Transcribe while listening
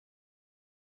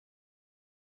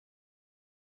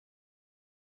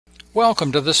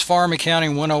Welcome to this Farm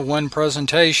Accounting 101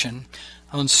 presentation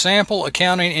on sample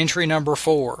accounting entry number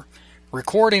 4,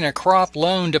 recording a crop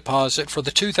loan deposit for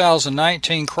the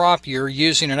 2019 crop year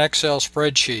using an Excel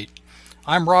spreadsheet.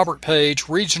 I'm Robert Page,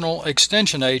 Regional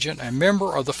Extension Agent and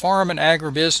member of the Farm and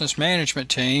Agribusiness Management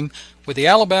Team with the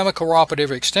Alabama Cooperative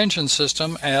Extension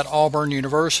System at Auburn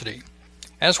University.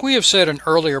 As we have said in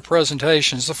earlier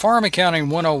presentations, the Farm Accounting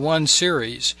 101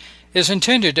 series is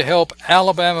intended to help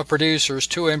Alabama producers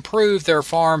to improve their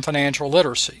farm financial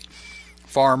literacy.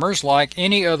 Farmers, like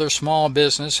any other small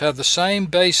business, have the same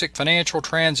basic financial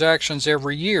transactions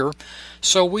every year,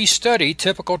 so we study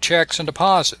typical checks and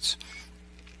deposits.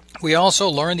 We also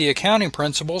learn the accounting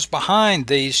principles behind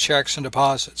these checks and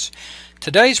deposits.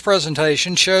 Today's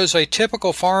presentation shows a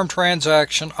typical farm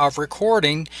transaction of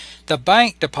recording the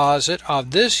bank deposit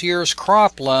of this year's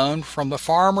crop loan from the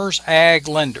farmer's ag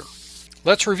lender.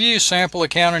 Let's review sample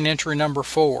accounting entry number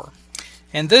 4.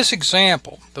 In this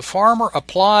example, the farmer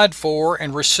applied for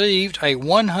and received a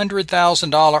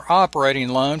 $100,000 operating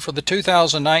loan for the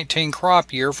 2019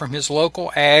 crop year from his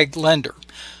local ag lender.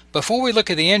 Before we look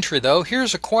at the entry, though,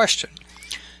 here's a question.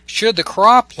 Should the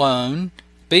crop loan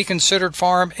be considered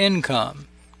farm income?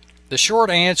 The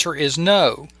short answer is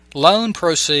no. Loan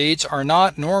proceeds are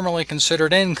not normally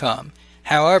considered income.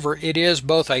 However, it is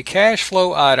both a cash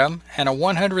flow item and a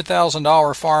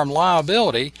 $100,000 farm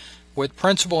liability with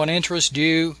principal and interest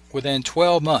due within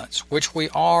 12 months, which we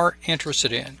are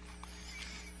interested in.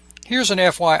 Here's an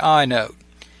FYI note.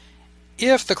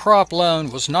 If the crop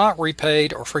loan was not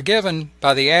repaid or forgiven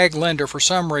by the ag lender for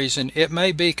some reason, it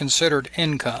may be considered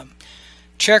income.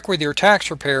 Check with your tax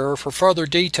preparer for further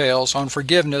details on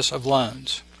forgiveness of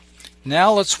loans.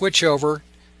 Now let's switch over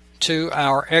to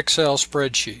our Excel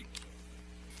spreadsheet.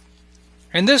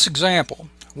 In this example,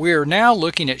 we are now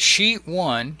looking at Sheet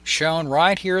 1, shown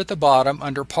right here at the bottom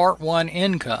under Part 1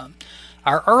 Income.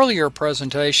 Our earlier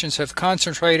presentations have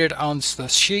concentrated on the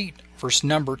sheet for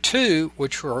number 2,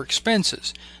 which were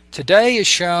expenses. Today is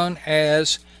shown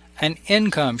as an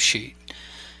income sheet.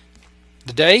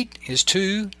 The date is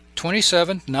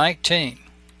 2/27/19.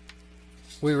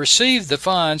 We received the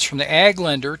funds from the ag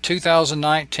lender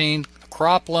 2019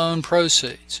 crop loan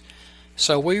proceeds.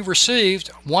 So we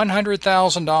received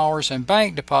 $100,000 in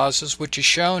bank deposits, which is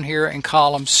shown here in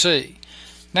column C.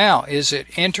 Now, is it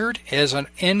entered as an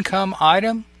income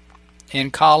item in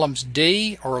columns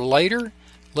D or later?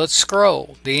 Let's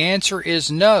scroll. The answer is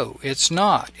no, it's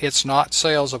not. It's not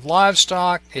sales of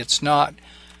livestock. It's not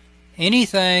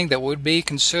anything that would be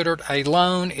considered a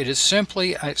loan. It is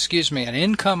simply, an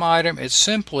income item. It's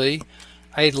simply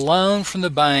a loan from the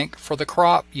bank for the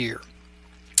crop year.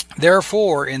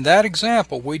 Therefore, in that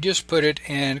example, we just put it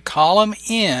in column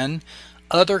N,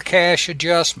 Other Cash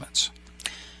Adjustments.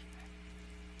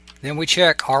 Then we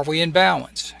check, are we in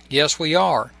balance? Yes, we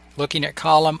are. Looking at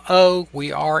column O,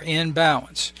 we are in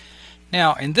balance.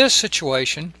 Now, in this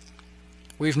situation,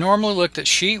 we've normally looked at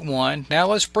Sheet 1. Now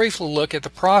let's briefly look at the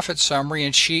profit summary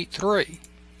in Sheet 3.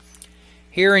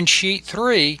 Here in Sheet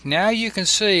 3, now you can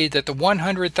see that the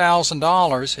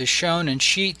 $100,000 is shown in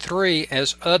Sheet 3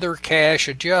 as Other Cash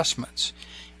Adjustments.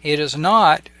 It is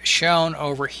not shown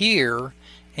over here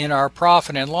in our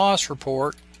Profit and Loss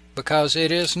report because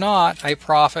it is not a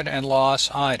profit and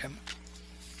loss item.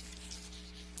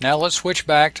 Now let's switch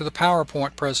back to the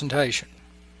PowerPoint presentation.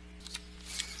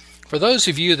 For those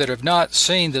of you that have not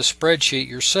seen this spreadsheet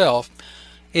yourself,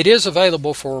 it is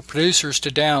available for producers to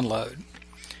download.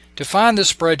 To find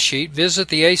this spreadsheet, visit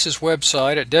the ACES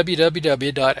website at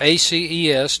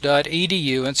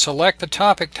www.aces.edu and select the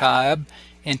topic tab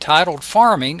entitled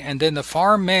Farming and then the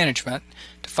Farm Management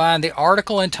to find the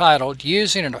article entitled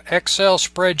Using an Excel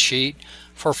Spreadsheet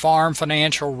for Farm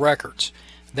Financial Records.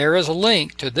 There is a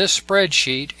link to this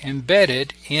spreadsheet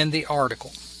embedded in the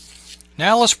article.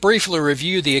 Now let's briefly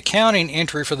review the accounting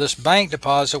entry for this bank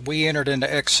deposit we entered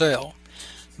into Excel.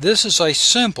 This is a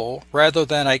simple rather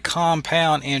than a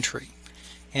compound entry.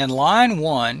 In line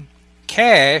 1,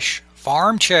 cash,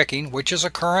 farm checking, which is a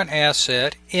current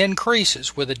asset,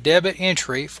 increases with a debit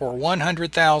entry for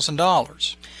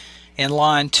 $100,000. In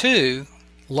line 2,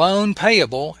 loan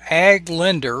payable, ag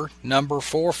lender number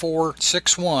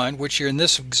 4461, which in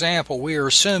this example we are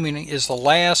assuming is the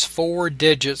last 4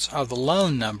 digits of the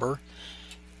loan number,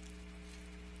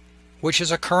 which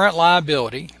is a current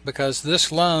liability because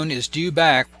this loan is due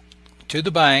back to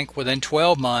the bank within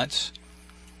 12 months,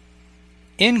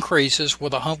 increases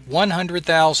with a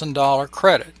 $100,000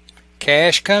 credit.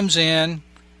 Cash comes in,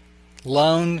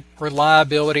 loan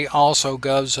liability also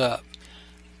goes up.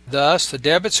 Thus, the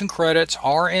debits and credits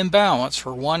are in balance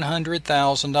for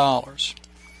 $100,000.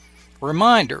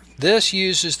 Reminder, this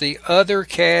uses the Other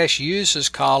Cash Uses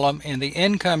column in the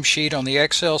income sheet on the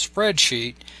Excel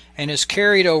spreadsheet and is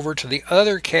carried over to the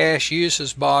Other Cash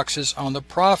Uses boxes on the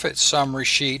Profit Summary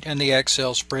sheet in the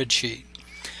Excel spreadsheet.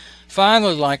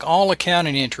 Finally, like all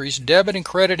accounting entries, debit and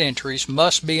credit entries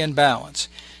must be in balance.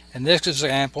 In this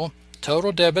example,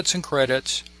 total debits and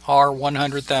credits are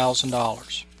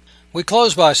 $100,000. We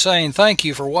close by saying thank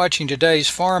you for watching today's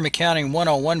Farm Accounting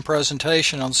 101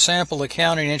 presentation on sample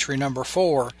accounting entry number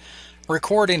 4,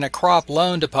 recording a crop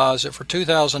loan deposit for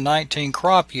 2019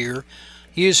 crop year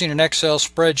using an Excel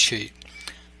spreadsheet.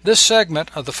 This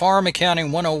segment of the Farm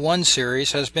Accounting 101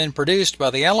 series has been produced by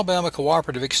the Alabama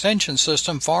Cooperative Extension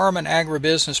System Farm and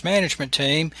Agribusiness Management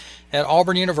Team at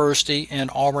Auburn University in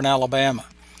Auburn, Alabama.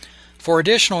 For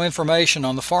additional information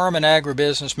on the Farm and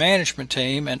Agribusiness Management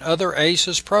Team and other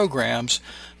ACES programs,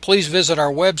 please visit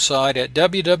our website at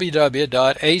www.aces.edu.